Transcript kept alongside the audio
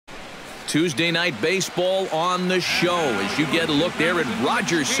Tuesday night baseball on the show as you get a look there at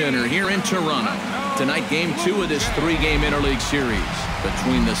Rogers Center here in Toronto. Tonight, Game 2 of this 3-game interleague series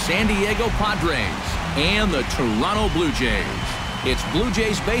between the San Diego Padres and the Toronto Blue Jays. It's Blue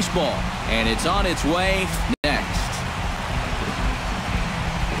Jays baseball, and it's on its way next.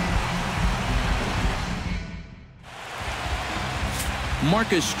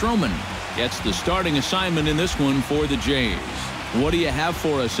 Marcus Stroman gets the starting assignment in this one for the Jays. What do you have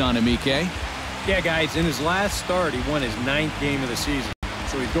for us on him, EK? Yeah, guys, in his last start, he won his 9th game of the season.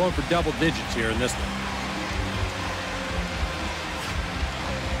 So he's going for double digits here in this one.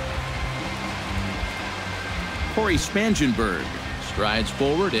 Corey Spangenberg strides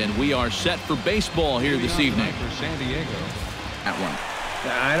forward, and we are set for baseball here this evening. For San Diego. That one.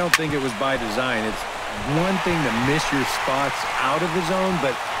 I don't think it was by design. It's one thing to miss your spots out of the zone,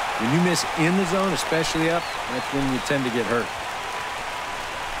 but when you miss in the zone, especially up, that's when you tend to get hurt.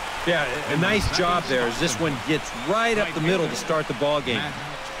 Yeah, a nice job there as this one gets right up the middle to start the ball game.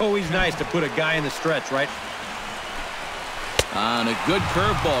 It's always nice to put a guy in the stretch, right? On a good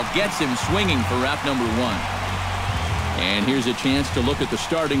curveball, gets him swinging for out number 1. And here's a chance to look at the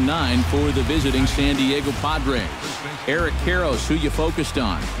starting 9 for the visiting San Diego Padres. Eric Karros, who you focused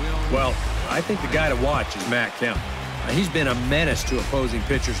on? Well, I think the guy to watch is Matt Kemp. He's been a menace to opposing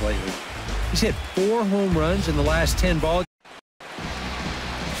pitchers lately. He's hit 4 home runs in the last 10 ball games.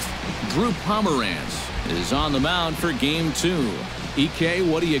 Drew Pomerantz is on the mound for Game 2. EK,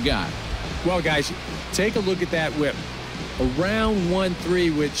 what do you got? Well, guys, take a look at that whip. Around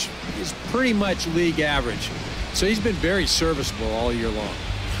 1.3, which is pretty much league average. So he's been very serviceable all year long.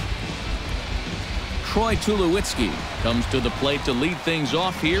 Troy Tulowitzki comes to the plate to lead things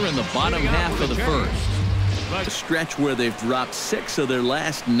off here in the bottom half of the first. A stretch where they've dropped 6 of their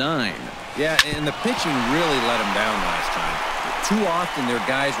last 9. Yeah, and the pitching really let them down last time. Too often their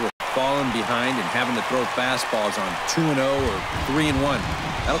guys were falling behind and having to throw fastballs on 2-0 or 3-1.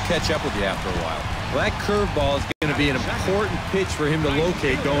 That'll catch up with you after a while. Well, that curveball is going to be an important pitch for him to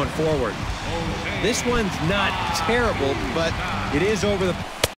locate going forward. This one's not terrible, but it is over the...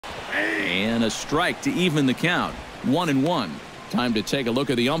 And a strike to even the count. 1-1. Time to take a look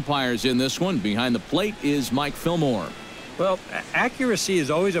at the umpires in this one. Behind the plate is Mike Fillmore. Well, accuracy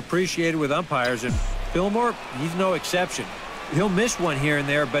is always appreciated with umpires, and Fillmore, he's no exception. He'll miss one here and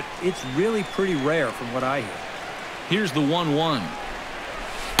there, but it's really pretty rare from what I hear. Here's the 1-1.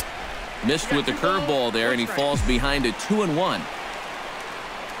 Missed with the curveball there, and he falls behind a 2-1.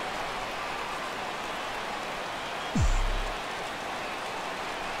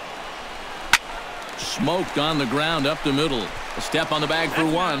 Smoked on the ground up the middle. A step on the bag for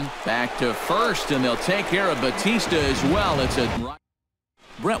 1. Back to first, and they'll take care of Batista as well. It's a...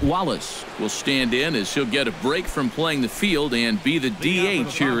 Brett Wallace will stand in as he'll get a break from playing the field and be the DH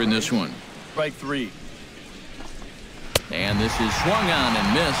here in this one. Strike 3. And this is swung on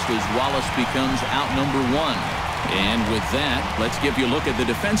and missed as Wallace becomes out number 1. And with that, let's give you a look at the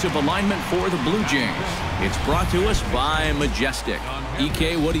defensive alignment for the Blue Jays. It's brought to us by Majestic.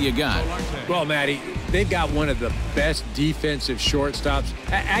 EK, what do you got? Well, Matty, they've got one of the best defensive shortstops,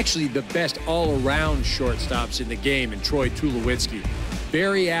 actually the best all-around shortstops in the game in Troy Tulowitzki.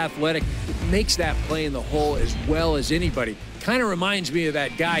 Very athletic, makes that play in the hole as well as anybody. Kind of reminds me of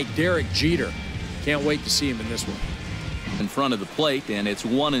that guy, Derek Jeter. Can't wait to see him in this one. In front of the plate, and it's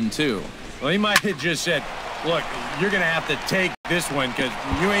 1-2. Well, he might have just said, look, you're going to have to take this one because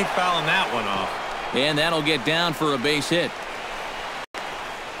you ain't fouling that one off. And that'll get down for a base hit.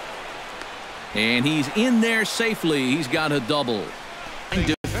 And he's in there safely. He's got a double.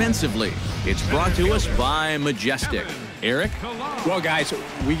 Defensively, it's brought to us by Majestic. Eric? Well, guys,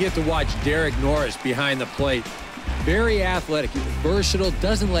 we get to watch Derek Norris behind the plate. Very athletic, versatile,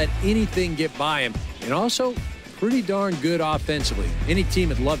 doesn't let anything get by him, and also pretty darn good offensively. Any team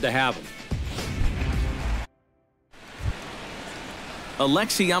would love to have him.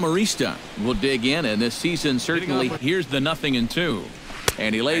 Alexi Amarista will dig in, and this season certainly here's the 0-2.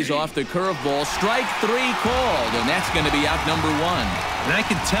 And he lays off the curveball. Strike 3 called, and that's going to be out number 1. And I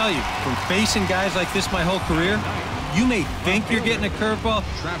can tell you, from facing guys like this my whole career, you may think you're getting a curveball,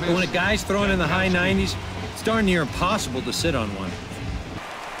 but when a guy's throwing in the high 90s, it's darn near impossible to sit on one.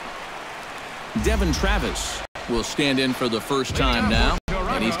 Devin Travis will stand in for the first time now,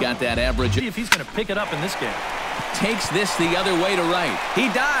 and he's got that average. See if he's going to pick it up in this game. Takes this the other way to right. He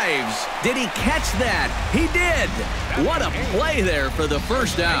dives. Did he catch that? He did. What a play there for the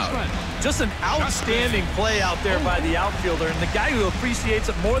first out. Just an outstanding play out there by the outfielder, and the guy who appreciates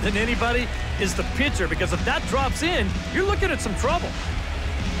it more than anybody is the pitcher, because if that drops in, you're looking at some trouble.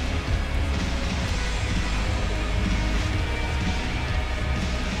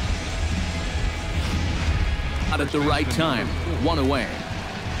 at the right time. One away.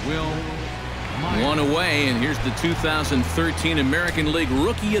 One away, and here's the 2013 American League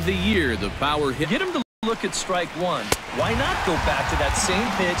Rookie of the Year, the power hit. Get him to look at strike one. Why not go back to that same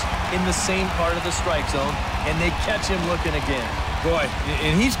pitch in the same part of the strike zone, and they catch him looking again. Boy,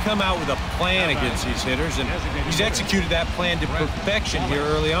 and he's come out with a plan against these hitters, and he's executed that plan to perfection here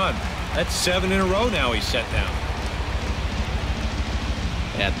early on. That's 7 in a row now he's set down.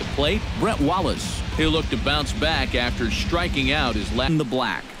 At the plate, Brett Wallace. He'll look to bounce back after striking out his left in the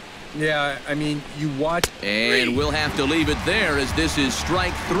black. Yeah, I mean, you watch. And we'll have to leave it there as this is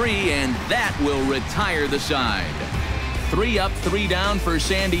strike 3, and that will retire the side. 3 up, 3 down for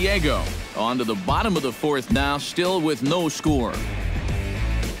San Diego. On to the bottom of the 4th now, still with no score.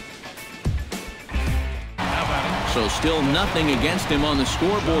 So still nothing against him on the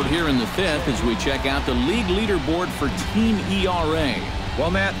scoreboard here in the 5th as we check out the league leaderboard for team ERA.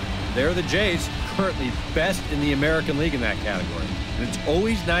 Well, Matt, they're the Jays, currently best in the American League in that category. And it's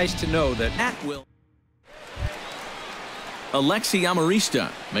always nice to know that will. Alexi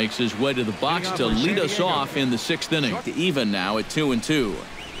Amarista makes his way to the box to lead us off in the 6th inning. To even now at 2-2.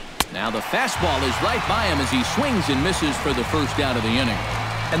 Now the fastball is right by him as he swings and misses for the first out of the inning.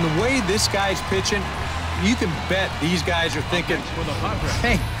 And the way this guy's pitching, you can bet these guys are thinking,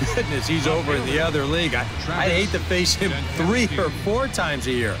 thank goodness he's over in the other league. I'd hate to face him 3 or 4 times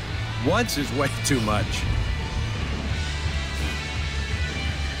a year. Once is way too much.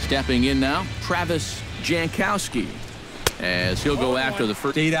 Stepping in now, Travis Jankowski, as he'll go after the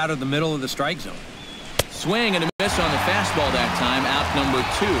first. Stayed out of the middle of the strike zone. Swing and a miss on the fastball that time, out number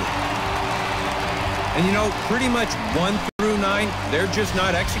 2. And you know, pretty much 1 through 9, they're just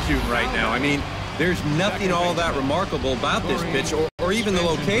not executing right now. I mean, there's nothing all that remarkable about this pitch or even the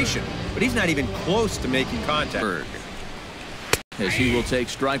location, but he's not even close to making contact. As he will take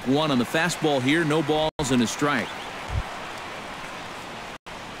strike 1 on the fastball here, no balls and a strike.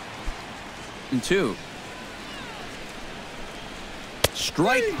 And 2.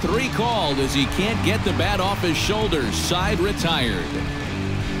 Strike 3 called as he can't get the bat off his shoulders. Side retired.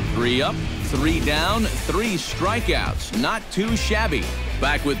 3 up, 3 down, 3 strikeouts. Not too shabby.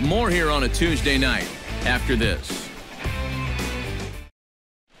 Back with more here on a Tuesday night after this.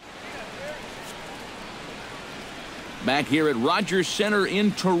 Back here at Rogers Center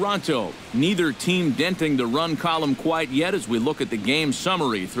in Toronto. Neither team denting the run column quite yet as we look at the game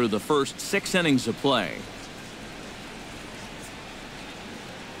summary through the first 6 innings of play.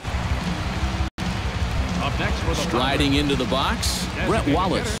 Striding into the box, Brett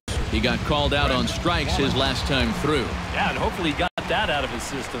Wallace. He got called out on strikes his last time through. Yeah, and hopefully he got that out of his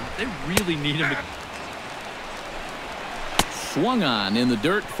system. They really need him to. Swung on in the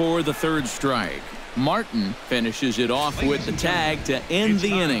dirt for the 3rd strike. Martin finishes it off with the tag to end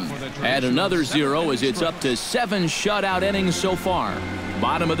the inning. Add another 0 as it's up to 7 shutout innings so far.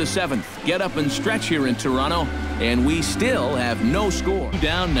 Bottom of the 7th. Get up and stretch here in Toronto, and we still have no score.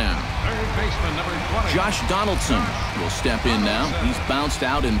 Down now. Josh Donaldson will step in now. He's bounced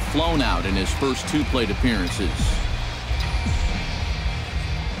out and flown out in his first 2 plate appearances.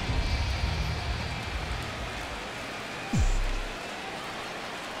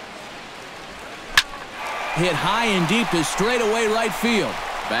 Hit high and deep to straightaway right field.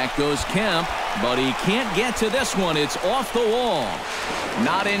 Back goes Kemp, but he can't get to this one. It's off the wall.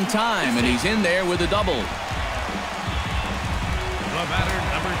 Not in time, and he's in there with a double. The batter,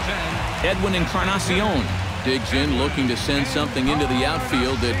 number 10. Edwin Encarnacion digs in, looking to send something into the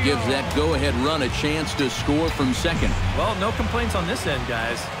outfield that gives that go-ahead run a chance to score from second. Well, no complaints on this end,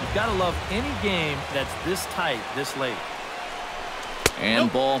 guys. You've got to love any game that's this tight, this late.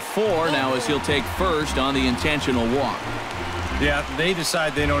 And ball 4 now as he'll take first on the intentional walk. Yeah, they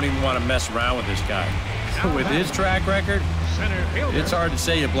decide they don't even want to mess around with this guy. With his track record, it's hard to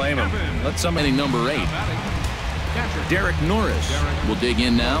say you blame him. Let somebody. Number 8. Derek Norris will dig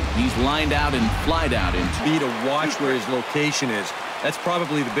in now. He's lined out and flied out in. Be to watch where his location is. That's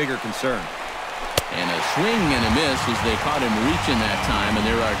probably the bigger concern. And a swing and a miss as they caught him reaching that time, and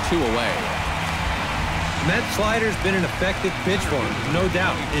there are 2 away. And that slider's been an effective pitch for him, no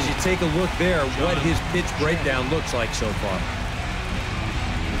doubt. As you take a look there, what his pitch breakdown looks like so far.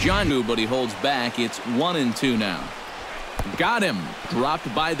 John, but he holds back. It's 1-2 now. Got him.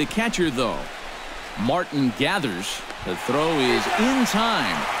 Dropped by the catcher, though. Martin gathers. The throw is in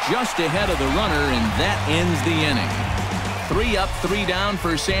time, just ahead of the runner, and that ends the inning. 3 up, 3 down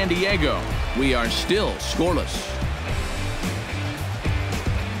for San Diego. We are still scoreless.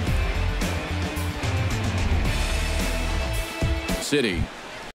 City.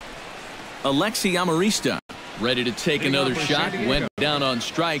 Alexi Amarista ready to take another shot. Went down on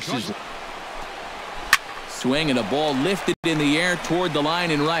strikes. Swing and a ball lifted in the air toward the line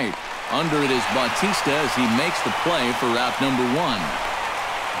and right. Under it is Bautista as he makes the play for out number 1.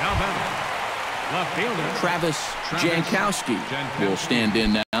 Now batting, left fielder Travis Jankowski will stand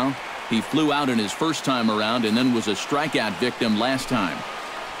in now. He flew out in his first time around and then was a strikeout victim last time.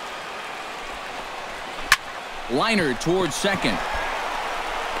 Liner towards second.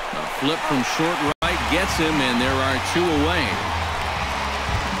 A flip from short right gets him, and there are 2 away.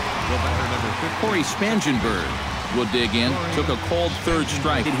 the batter number 15. Corey Spangenberg will dig in. Took a called third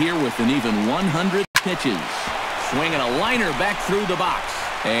strike here with an even 100 pitches. Swinging a liner back through the box.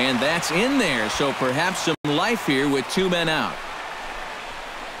 And that's in there, so perhaps some life here with 2 men out.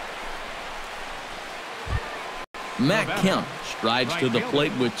 Matt Kemp strides to the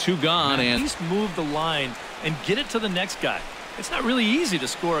plate with 2 gone, and at least move the line and get it to the next guy. It's not really easy to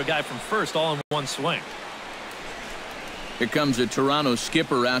score a guy from first all in one swing. Here comes a Toronto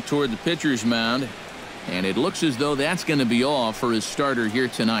skipper out toward the pitcher's mound, and it looks as though that's going to be all for his starter here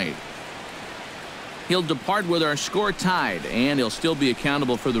tonight. He'll depart with our score tied, and he'll still be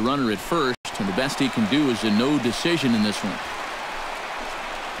accountable for the runner at first, and the best he can do is a no decision in this one.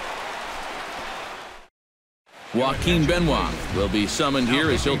 Joaquin Benoit will be summoned here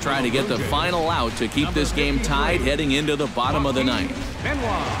as he'll try to get the final out to keep this game tied heading into the bottom of the ninth.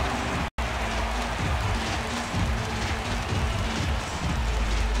 Benoit.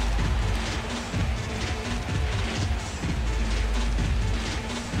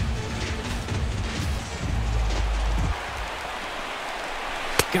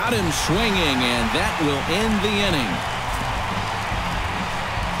 Got him swinging, and that will end the inning.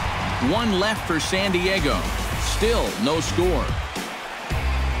 1 left for San Diego. Still no score.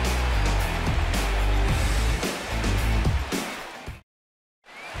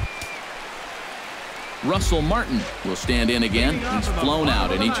 Russell Martin will stand in again. He's flown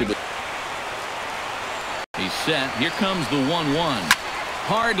out in each of it. He's set. Here comes the 1-1.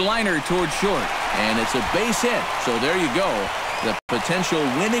 Hard liner toward short, and it's a base hit. So there you go. The potential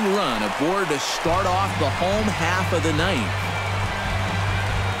winning run aboard to start off the home half of the ninth.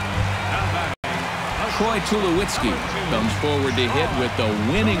 Troy Tulowitzki comes forward to hit with the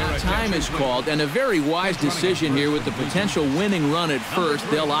winning. Time is called, and a very wise decision here with the potential winning run at first.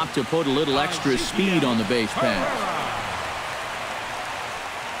 They'll opt to put a little extra speed on the base pass.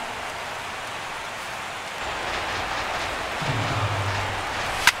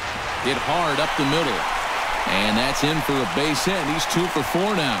 Hit hard up the middle. And that's in for a base hit. He's 2 for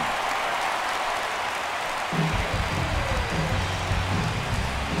 4 now.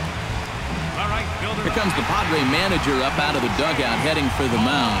 Here comes the Padre manager up out of the dugout heading for the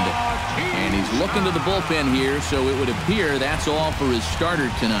mound. And he's looking to the bullpen here, so it would appear that's all for his starter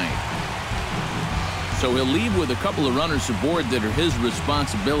tonight. So he'll leave with a couple of runners aboard that are his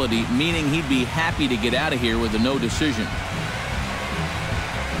responsibility, meaning he'd be happy to get out of here with a no decision.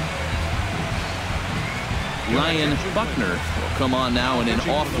 Ryan Buckner will come on now in an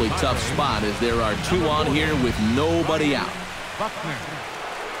awfully tough spot as there are 2 on here with nobody out. Buckner.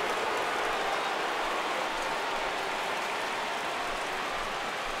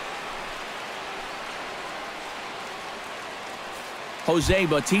 Jose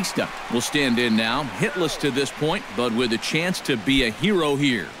Bautista will stand in now, hitless to this point, but with a chance to be a hero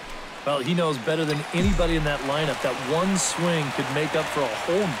here. Well, he knows better than anybody in that lineup that one swing could make up for a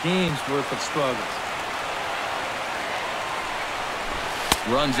whole game's worth of struggles.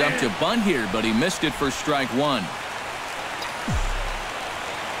 Runs up to bunt here, but he missed it for strike 1.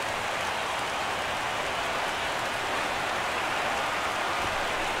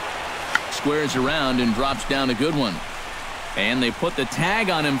 Squares around and drops down a good one. And they put the tag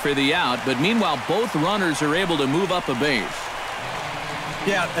on him for the out, but meanwhile both runners are able to move up a base.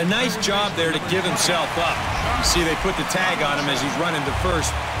 Yeah, a nice job there to give himself up. You see they put the tag on him as he's running to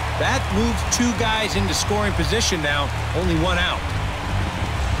first. That moves 2 guys into scoring position now, only 1 out.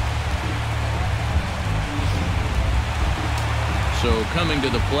 So coming to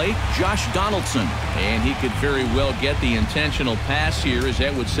the plate, Josh Donaldson. And he could very well get the intentional pass here, as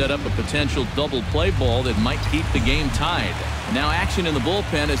that would set up a potential double play ball that might keep the game tied. Now action in the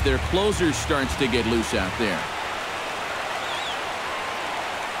bullpen as their closer starts to get loose out there.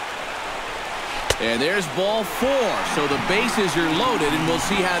 And there's ball 4. So the bases are loaded, and we'll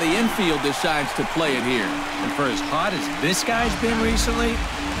see how the infield decides to play it here. And for as hot as this guy's been recently,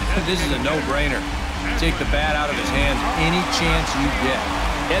 this is a no-brainer. Take the bat out of his hands any chance you get.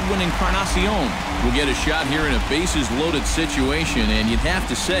 Edwin Encarnacion will get a shot here in a bases-loaded situation, and you'd have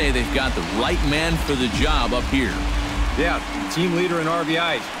to say they've got the right man for the job up here. Yeah, team leader in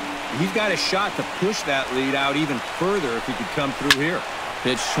RBIs. He's got a shot to push that lead out even further if he could come through here.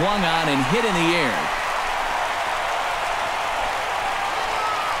 Pitch swung on and hit in the air.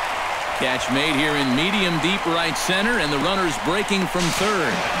 Catch made here in medium deep right center, and the runner's breaking from third.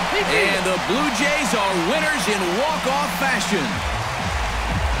 And the Blue Jays are winners in walk-off fashion.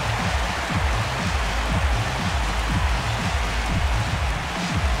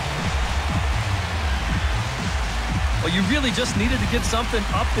 Well, you really just needed to get something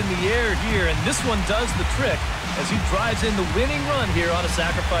up in the air here, and this one does the trick as he drives in the winning run here on a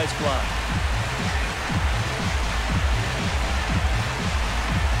sacrifice fly.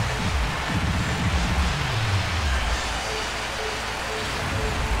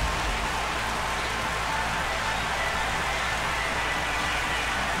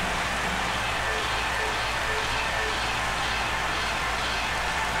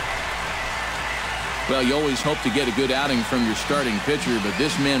 Well, you always hope to get a good outing from your starting pitcher, but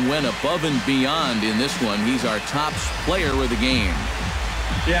this man went above and beyond in this one. He's our top player of the game.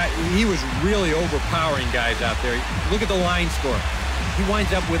 Yeah, he was really overpowering guys out there. Look at the line score. He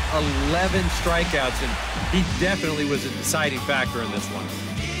winds up with 11 strikeouts, and he definitely was a deciding factor in this one.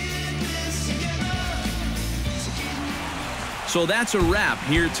 So that's a wrap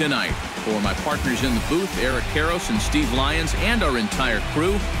here tonight. For my partners in the booth, Eric Karros and Steve Lyons, and our entire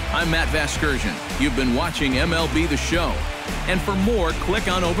crew, I'm Matt Vasgersian. You've been watching MLB The Show. And for more, click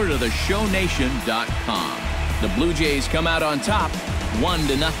on over to theshownation.com. The Blue Jays come out on top,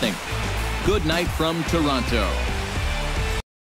 1-0. Good night from Toronto.